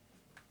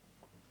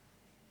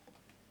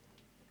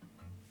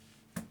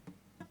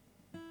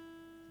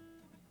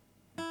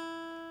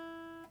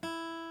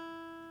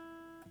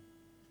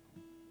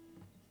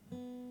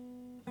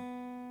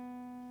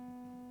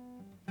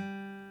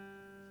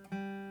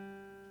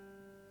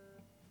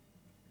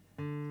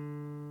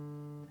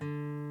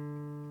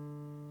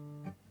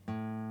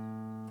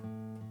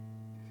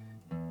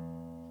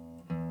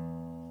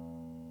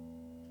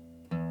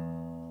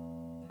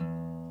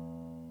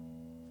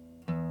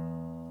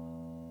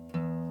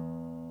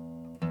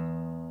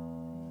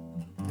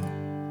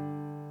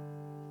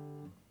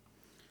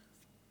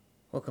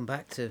Welcome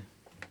back to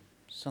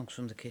Songs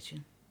from the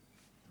Kitchen.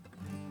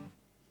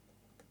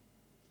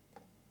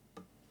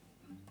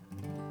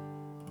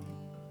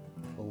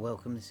 Or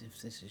welcome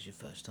if this is your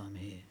first time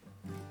here.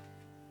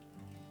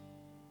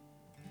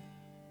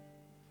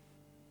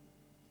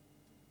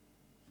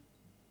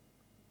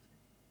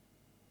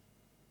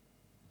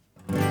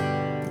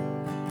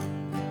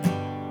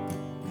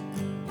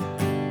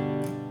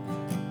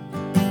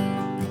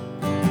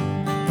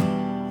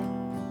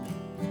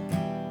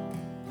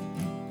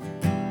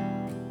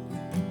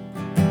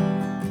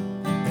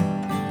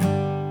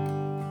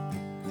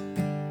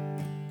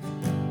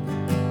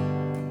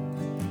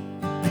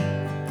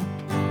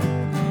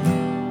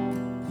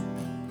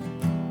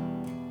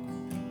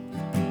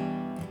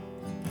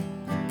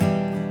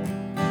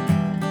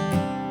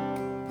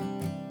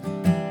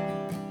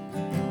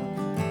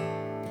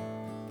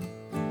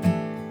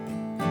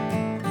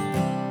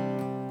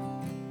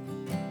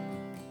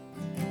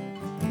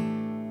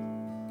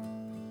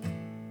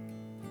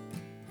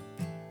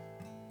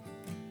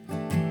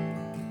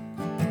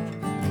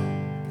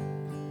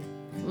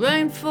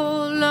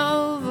 Rainfall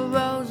over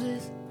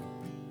roses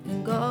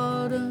in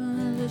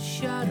gardens the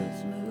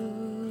shadows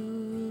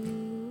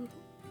move.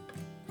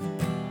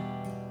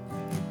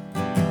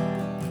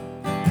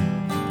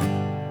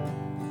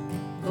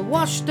 The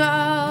washed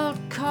out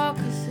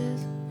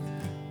carcasses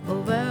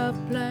of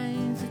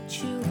airplanes that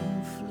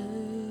children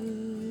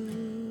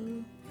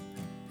flew.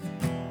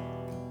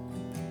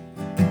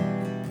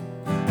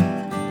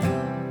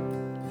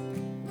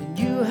 And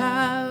you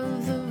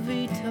have the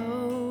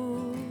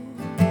veto,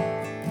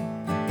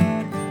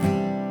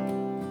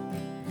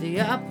 the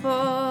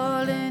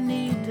apple in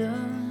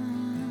Eden,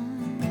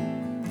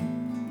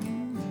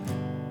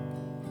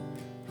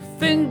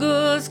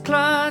 fingers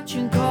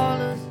clutching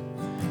collars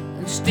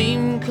and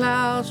steam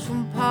clouds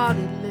from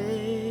party lips.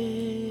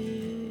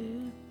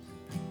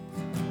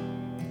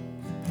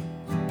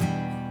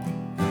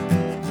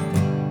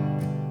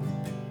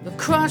 The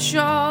crush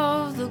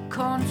of the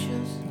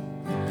conscious,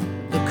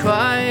 the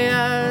cry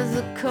as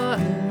the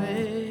curtain rings.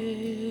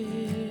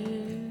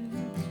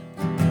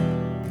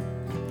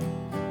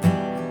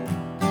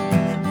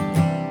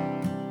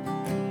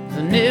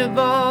 The nib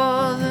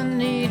or the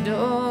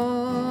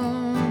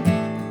needle,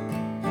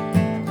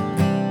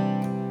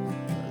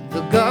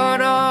 the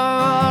guard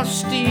or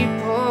steeple.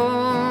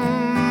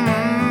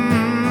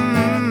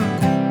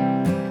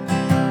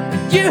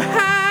 You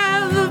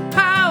have the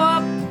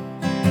power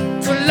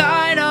to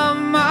light up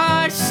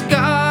my skies.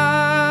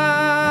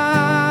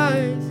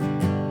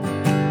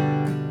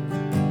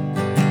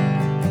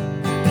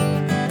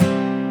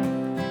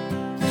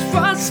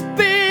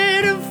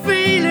 Frostbit of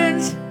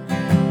feelings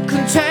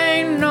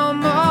contain no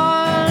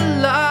more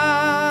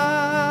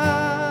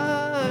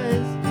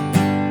lies.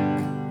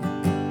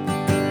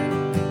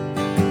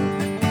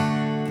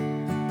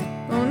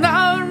 Oh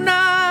no,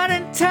 not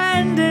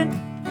intended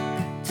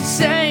to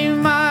say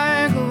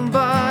my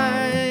goodbyes,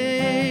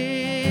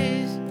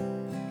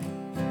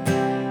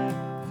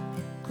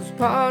 'cause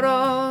part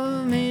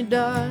of me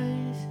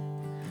dies,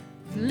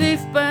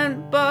 leaf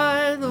bent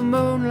by the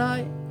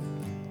moonlight,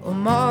 or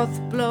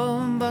moth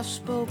blown by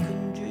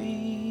spoken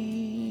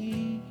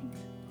dreams.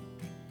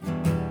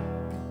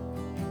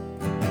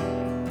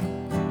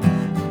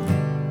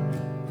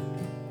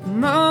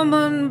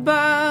 Moment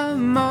by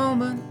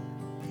moment,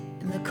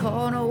 in the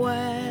corner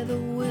where the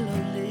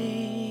willow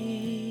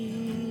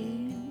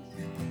leans,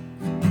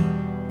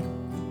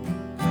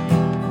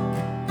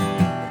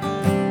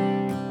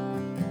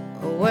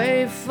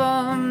 away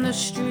from the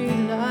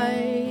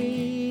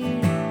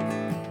streetlight,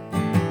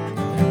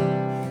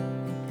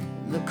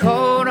 the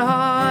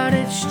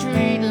cold-hearted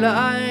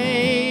streetlight.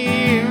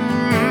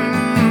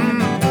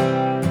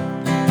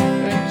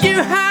 And you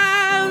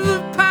have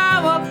the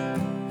power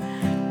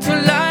to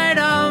light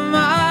up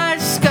my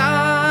skies.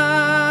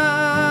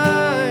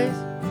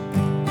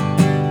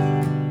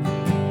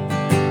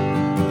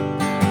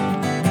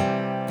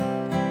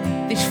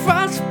 These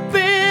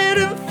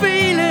frostbitten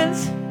feelings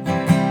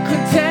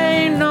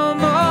contain no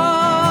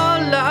more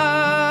lies.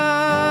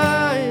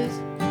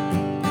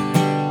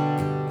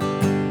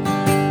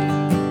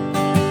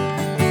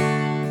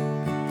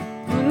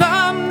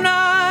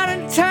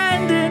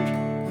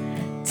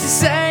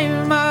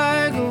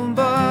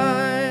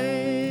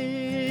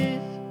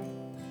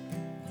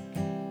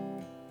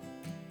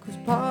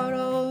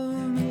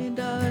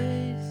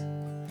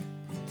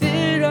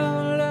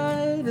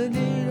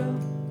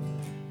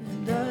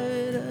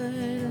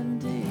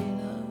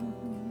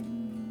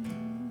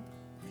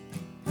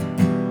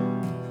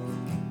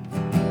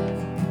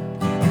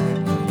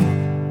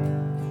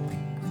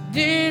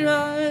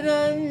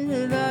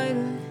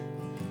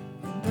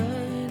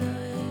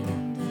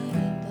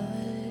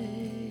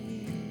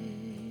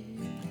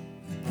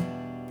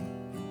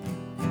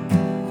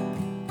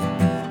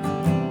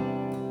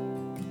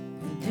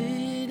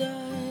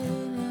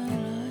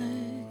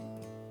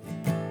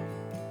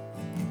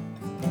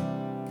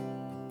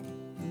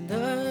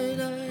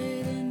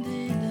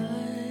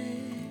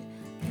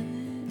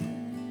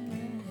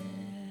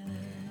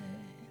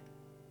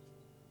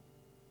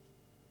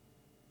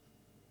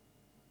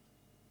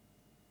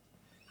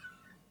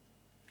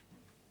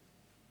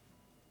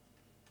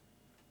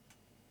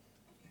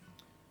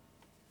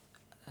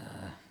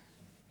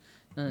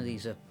 None of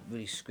these are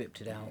really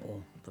scripted out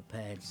or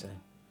prepared, so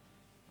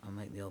I'll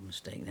make the odd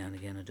mistake now and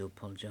again. I do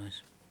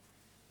apologise.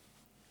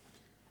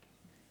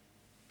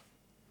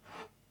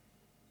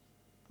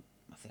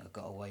 I think I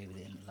got away with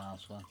it in the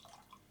last one.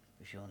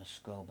 If you want to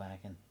scroll back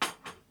and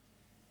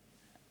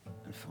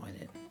find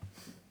it.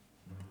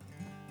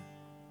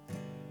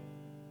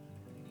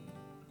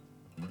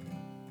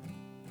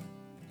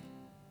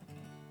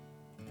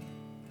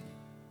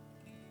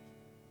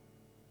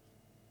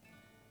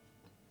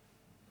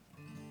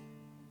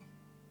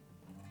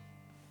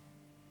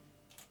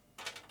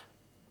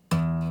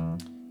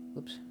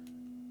 Whoops.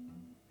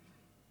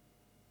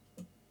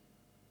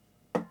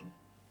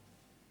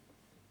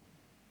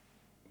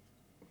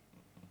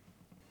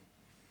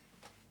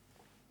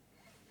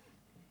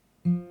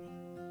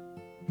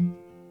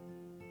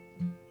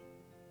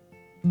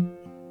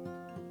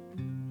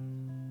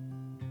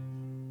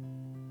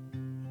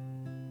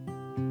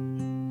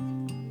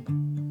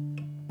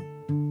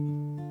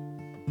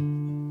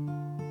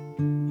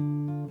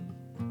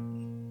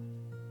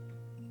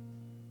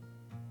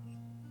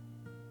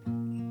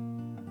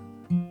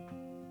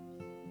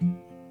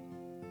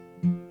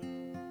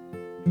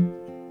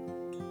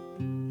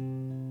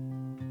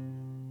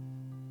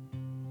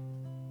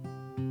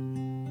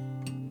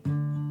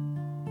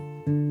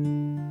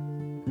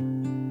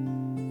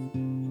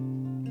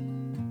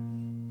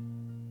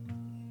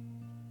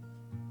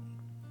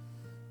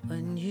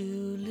 When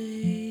you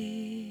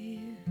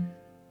leave,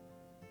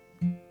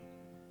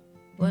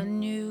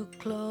 when you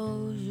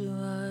close your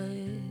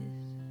eyes,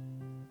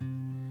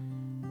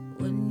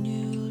 when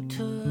you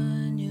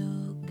turn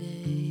your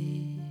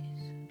gaze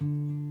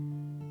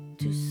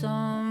to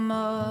some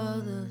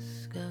other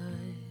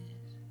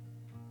skies,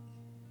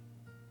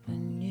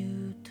 when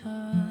you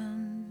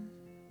turn,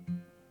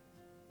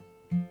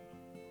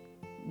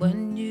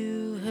 when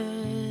you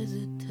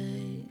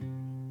hesitate,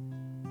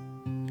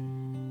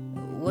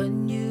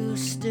 when you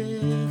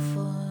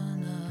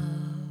stiffen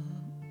up,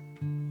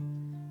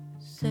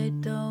 say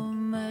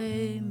don't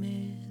make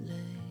me late.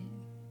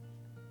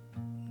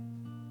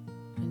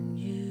 When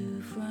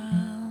you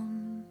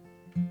frown,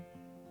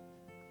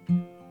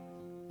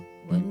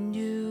 when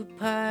you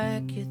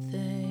pack your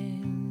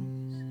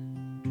things,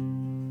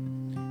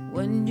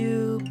 when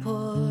you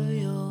pull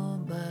your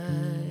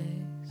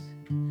bags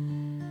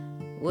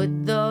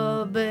with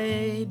the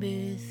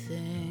baby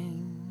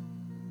things,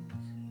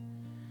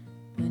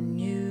 when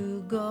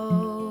you go,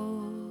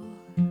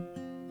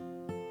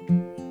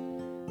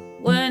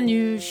 when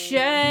you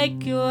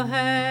shake your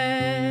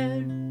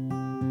head,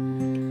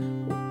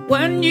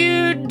 when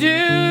you do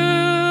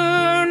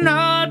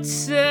not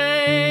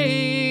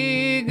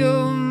say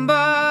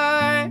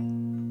goodbye,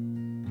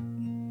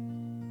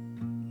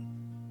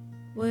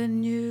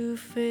 when you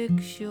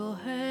fix your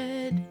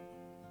head,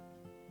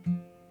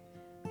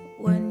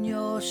 when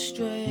you're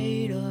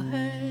straight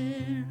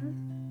ahead,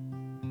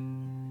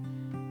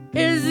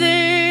 is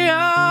the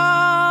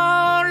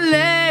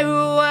only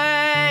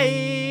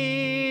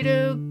way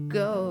to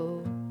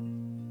go.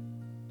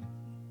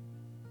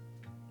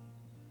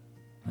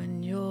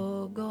 When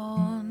you're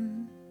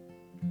gone,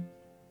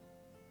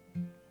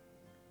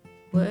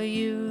 where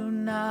you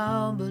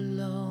now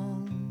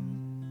belong,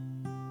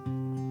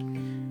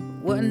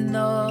 when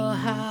the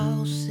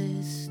house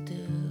is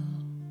still,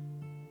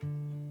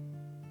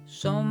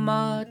 so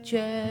much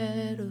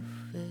air to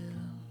fill.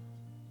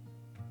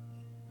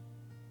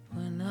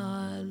 When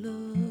I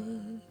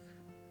look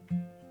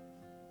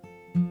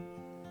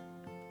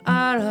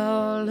at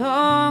how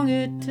long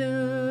it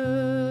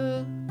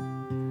took,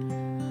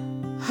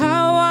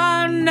 how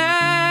I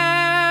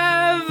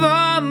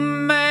never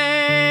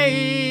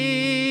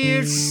made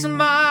you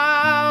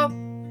smile,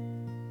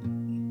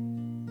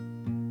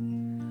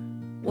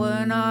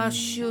 when I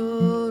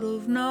should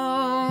have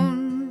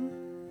known,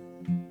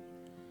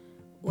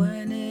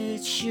 when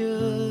it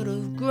should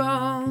have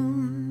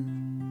grown,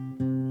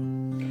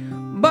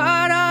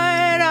 but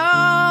I'd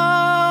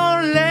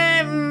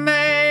only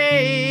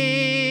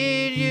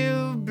made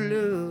you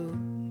blue.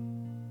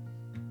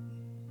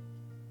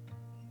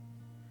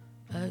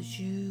 As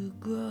you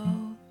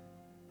grow,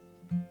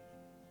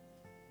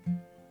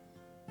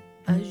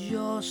 as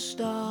your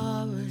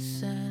star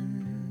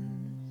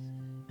ascends,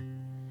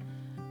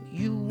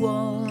 you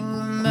won't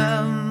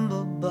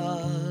remember,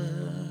 but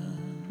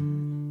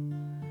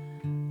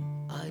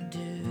I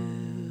do.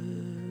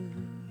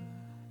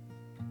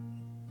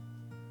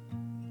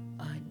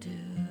 I do.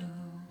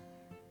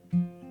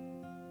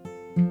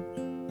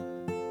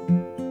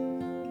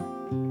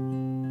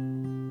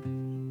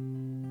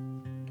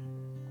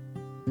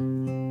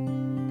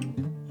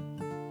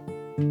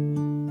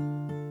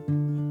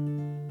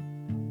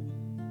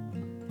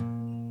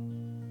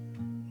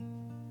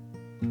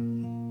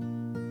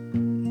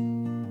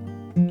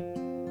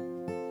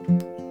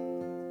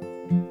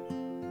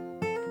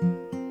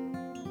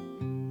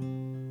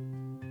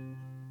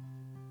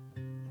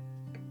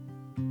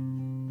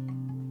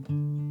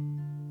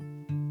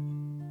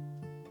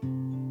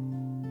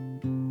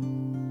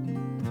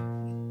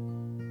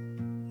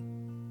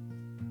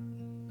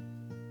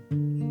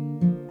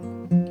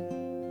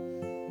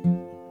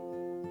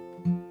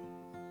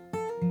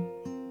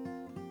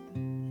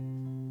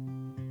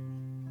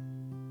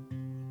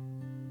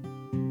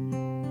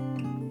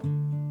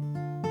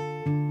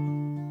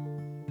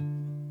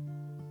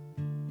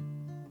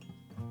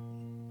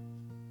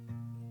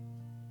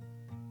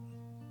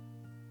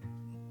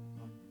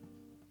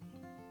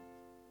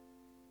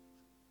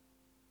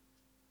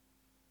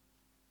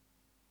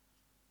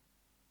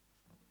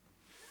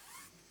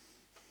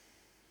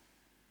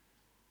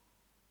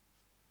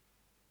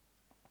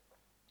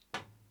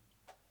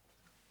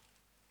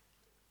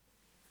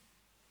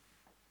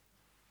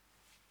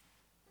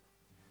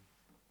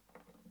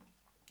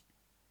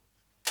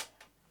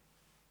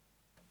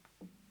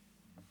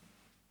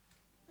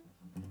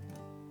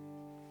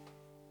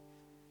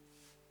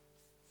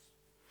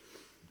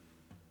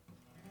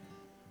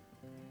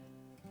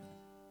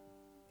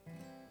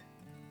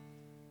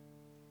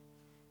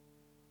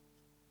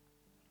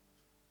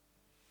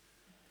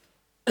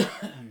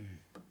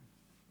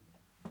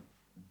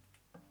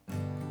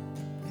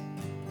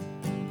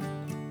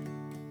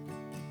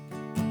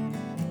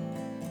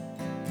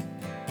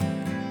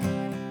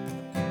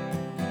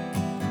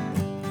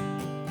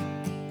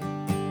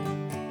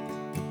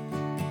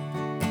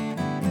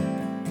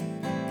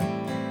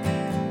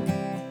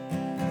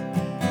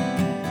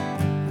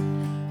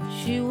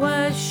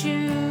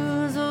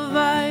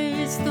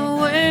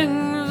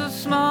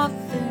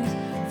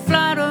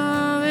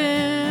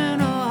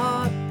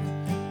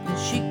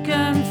 She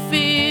can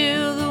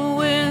feel the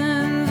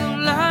winds of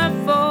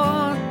life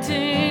all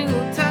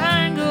tingle,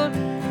 tangled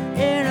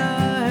in her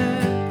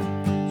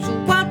hair. So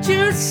watch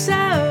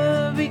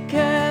yourself, be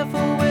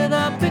careful with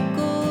a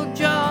pickle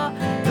jar,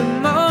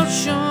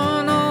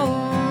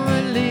 emotional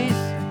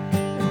release.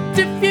 And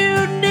if you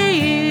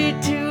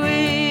need to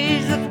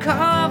ease the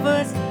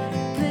covers,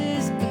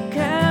 please be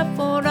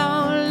careful,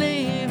 don't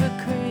leave a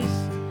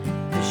crease.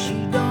 'Cause she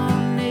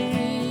don't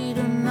need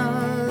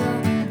another,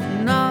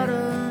 not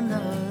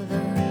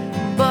another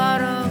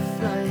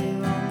butterfly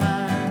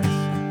romance.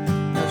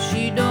 No,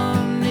 she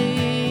don't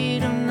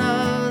need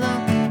another,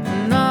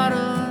 not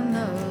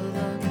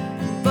another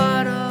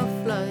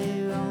butterfly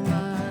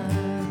romance.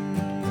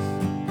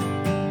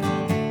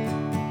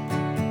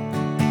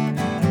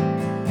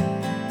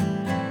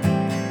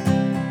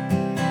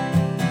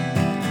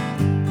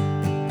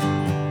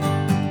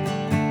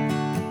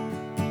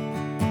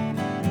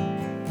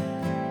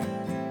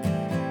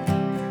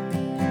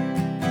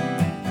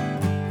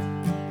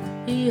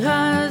 He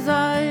has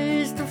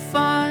eyes to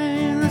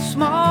find the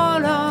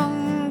small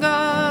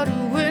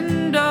unguarded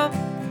window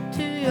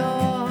to your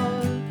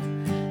heart.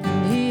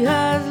 And he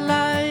has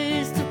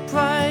lies to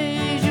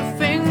prise your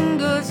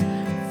fingers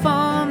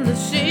from the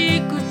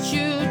secrets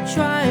you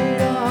try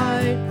to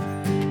hide.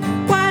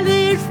 While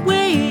he's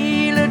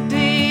wheeler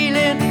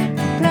dealing,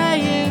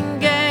 playing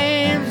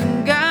games and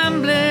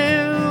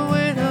gambling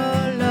with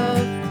her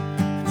love,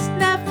 it's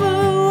never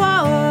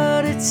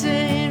what it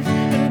seems,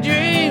 and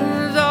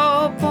dreams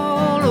all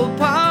fall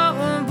apart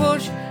when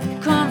push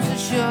comes to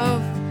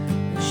shove.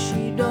 And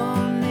she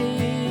don't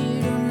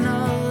need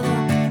another,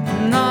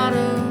 not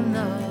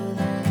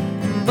another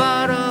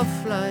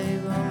butterfly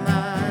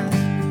romance.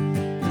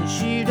 And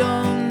she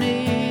don't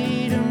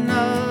need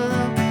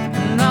another,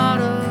 not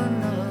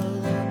another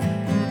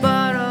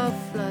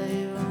butterfly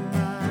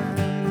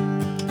romance.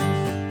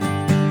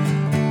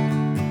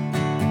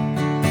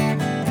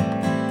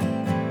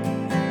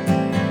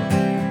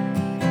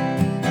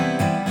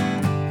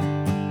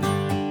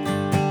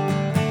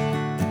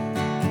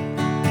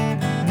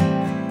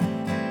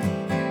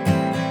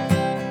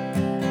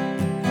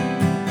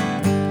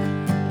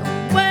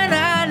 When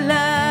at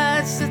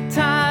last the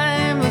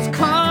time has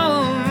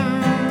come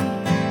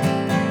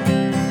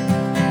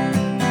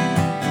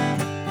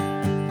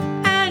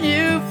and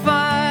you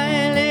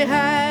finally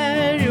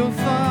had your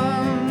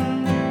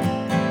fun,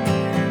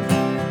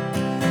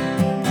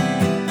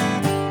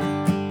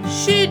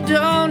 she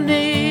don't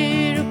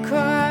need to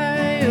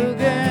cry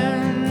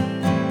again.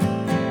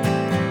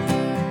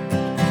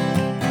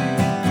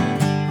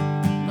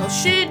 No,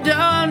 she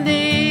don't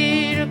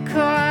need to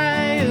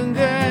cry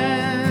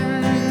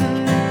again.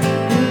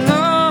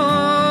 No,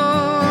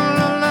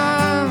 no, no.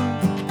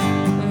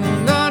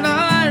 No, no,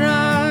 no,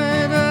 no,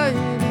 no, no,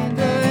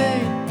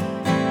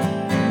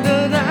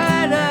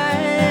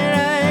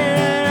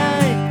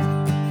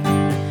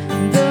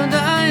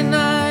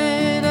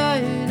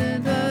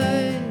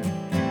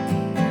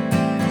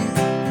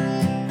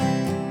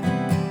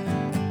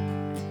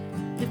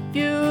 if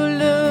you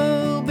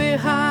look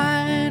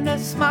behind that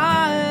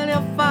smile,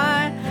 you'll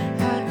find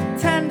how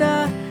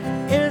tender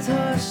is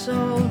her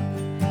soul.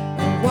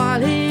 And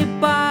while he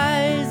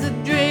buys the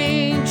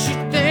drinks you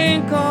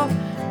think of,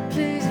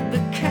 please be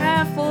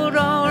careful,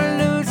 don't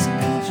lose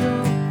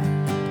control.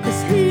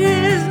 'Cause he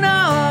is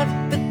not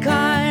the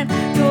kind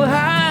to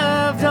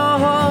have to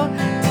hold,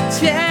 to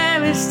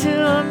cherish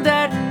till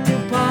death do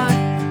part.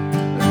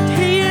 And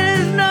he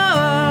is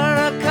not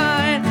the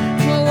kind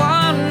to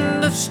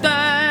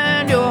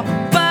understand your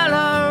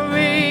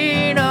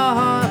ballerina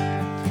heart.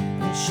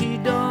 And she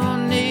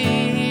don't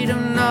need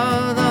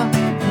another,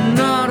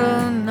 not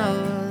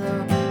another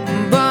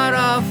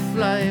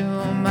butterfly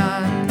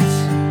romance.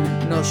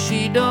 No, she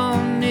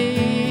don't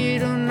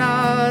need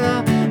another,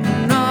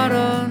 not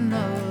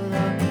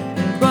another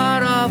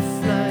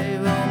butterfly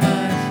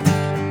romance.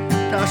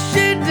 No,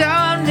 she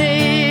don't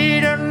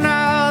need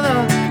another,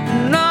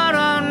 not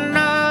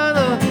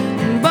another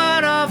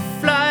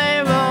butterfly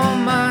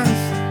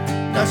romance.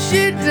 No,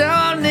 she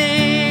don't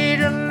need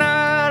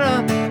another,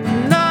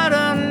 not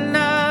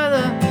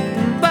another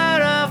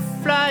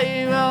butterfly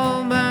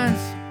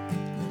romance.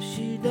 No,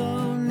 she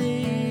don't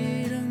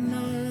need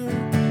another,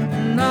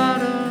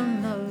 not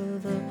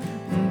another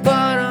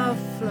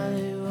butterfly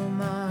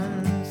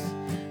romance.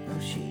 No,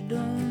 she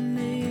don't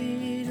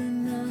need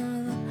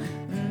another,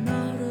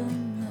 not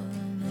another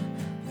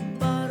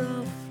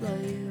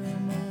butterfly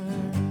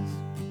romance.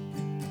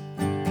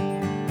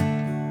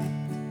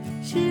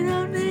 She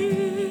don't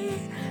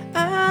need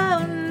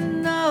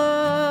another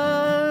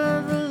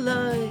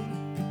light.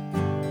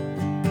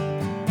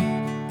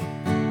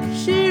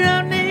 She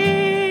don't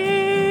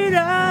need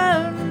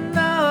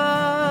another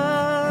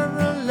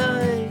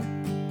light.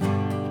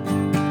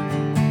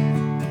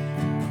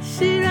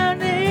 She don't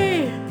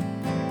need,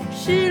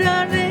 she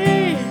don't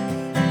need,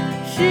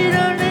 she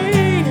don't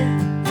need,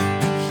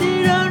 she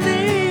don't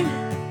need,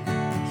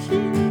 she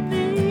don't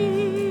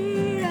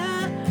need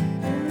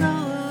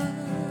another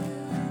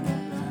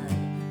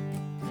light.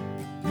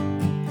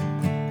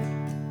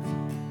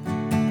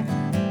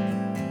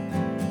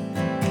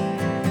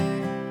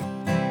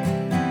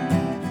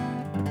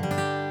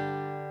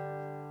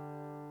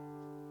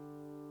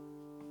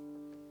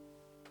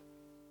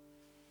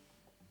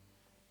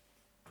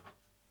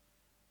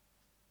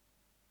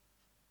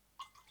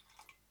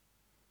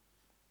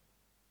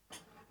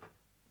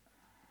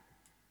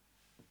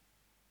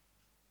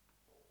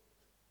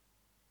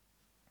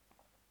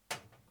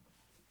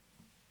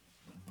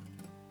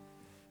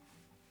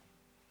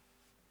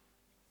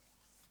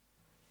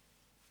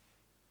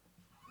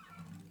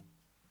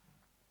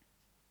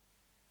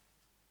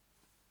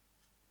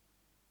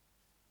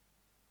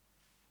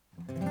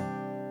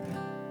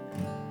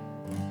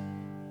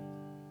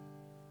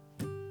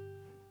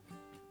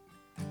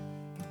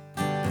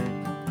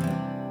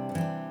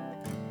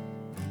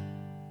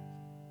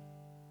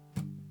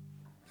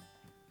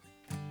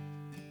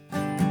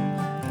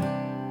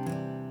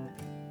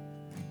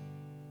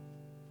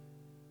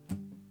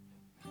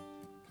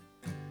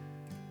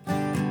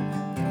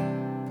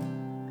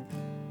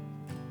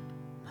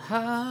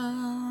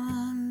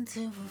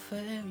 Hunting for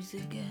fairies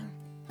again.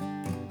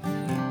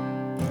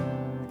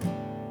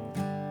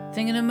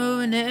 Thinking of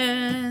moving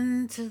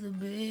into the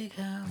big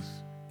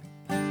house.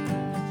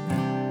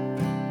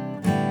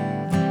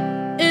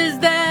 Is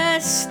there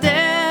still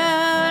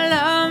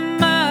a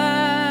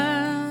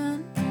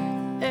man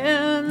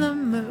in the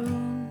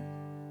moon?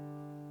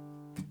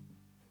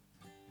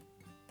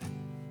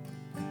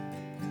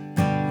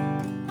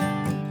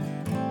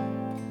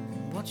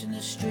 Watching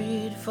the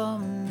street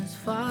from its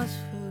fast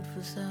food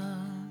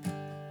facade,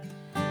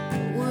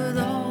 with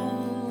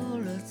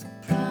all its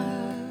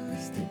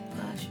plastic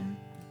passion.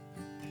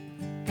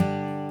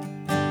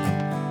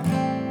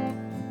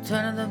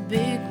 Turning the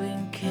big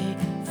green key,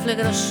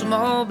 flicking a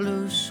small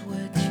blue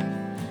switch,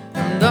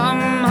 and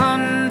I'm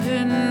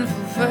hunting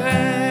for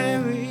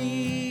fairies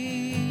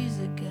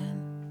again.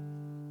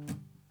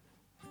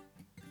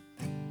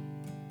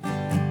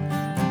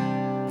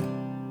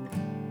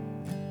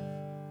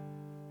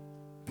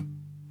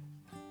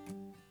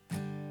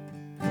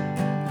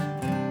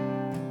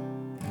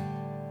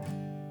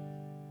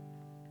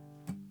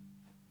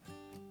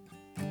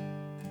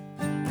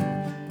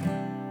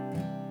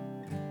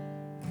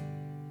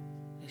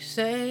 They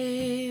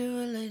say you're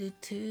related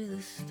to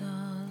the stars,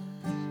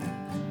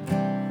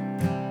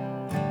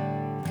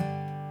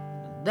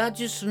 but that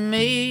just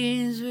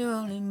means we're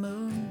only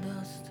moon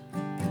dust.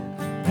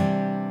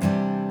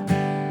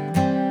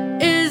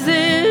 Is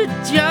it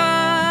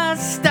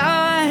just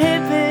a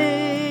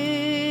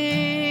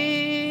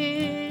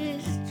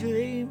hippie's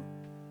dream?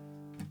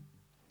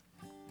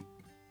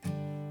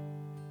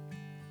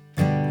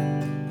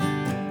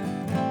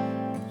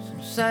 So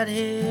I'm sat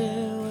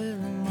here with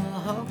my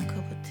hot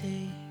cup of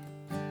tea,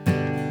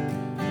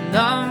 and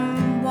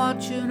I'm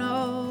watching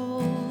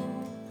all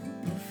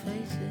the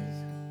faces.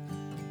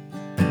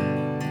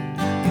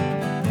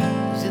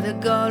 See the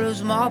girl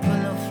who's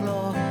mopping the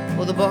floor,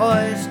 or the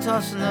boys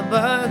tossing the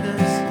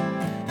burgers,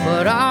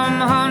 but I'm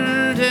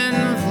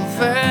hunting for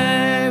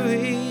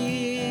fairies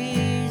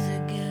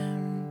again.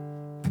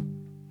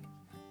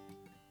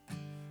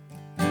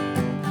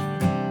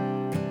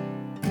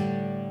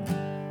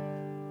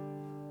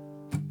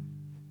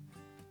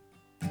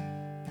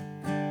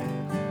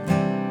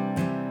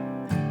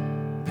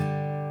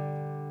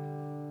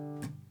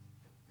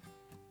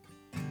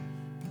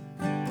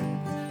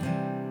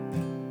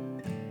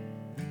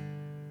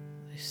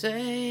 They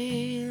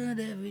say that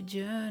every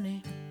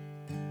journey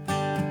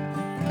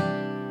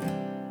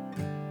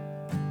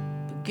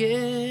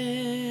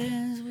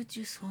begins with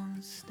just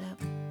one step.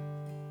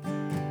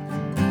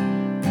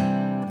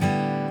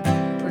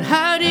 But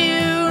how do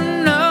you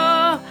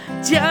know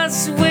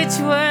just which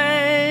way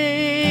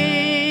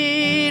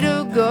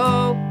to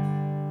go?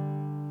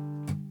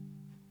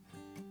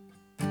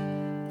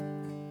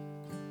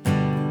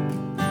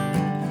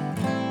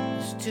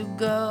 There's two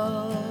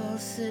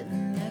girls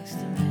sitting next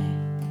to me,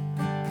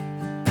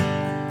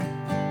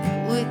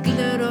 with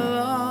glitter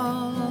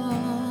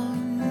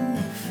on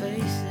their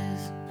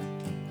faces.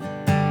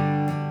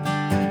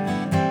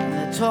 And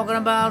they're talking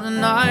about the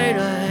night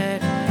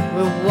ahead,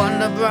 with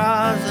wonder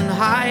bras and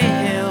high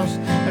heels,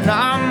 and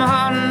I'm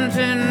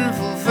hunting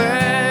for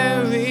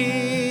fairies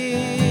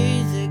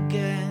again.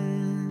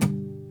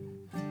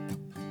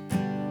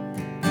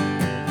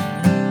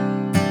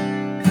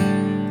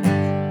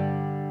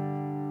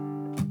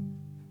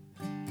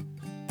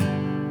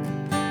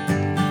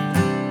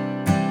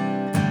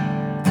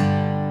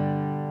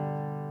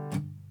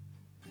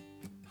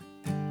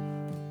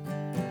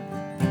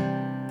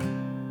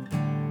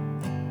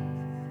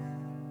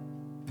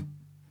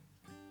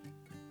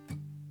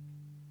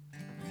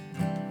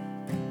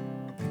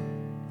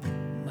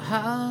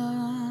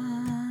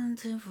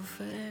 Hunting for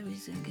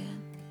fairies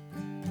again.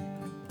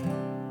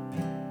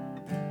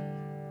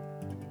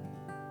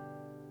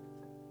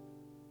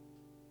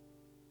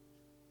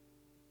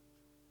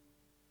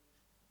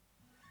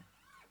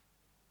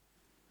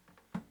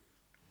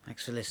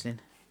 Thanks for listening.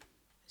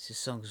 This is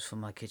Songs from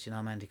My Kitchen.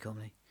 I'm Andy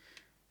Comley.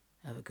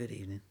 Have a good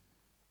evening.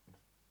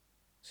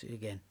 See you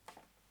again.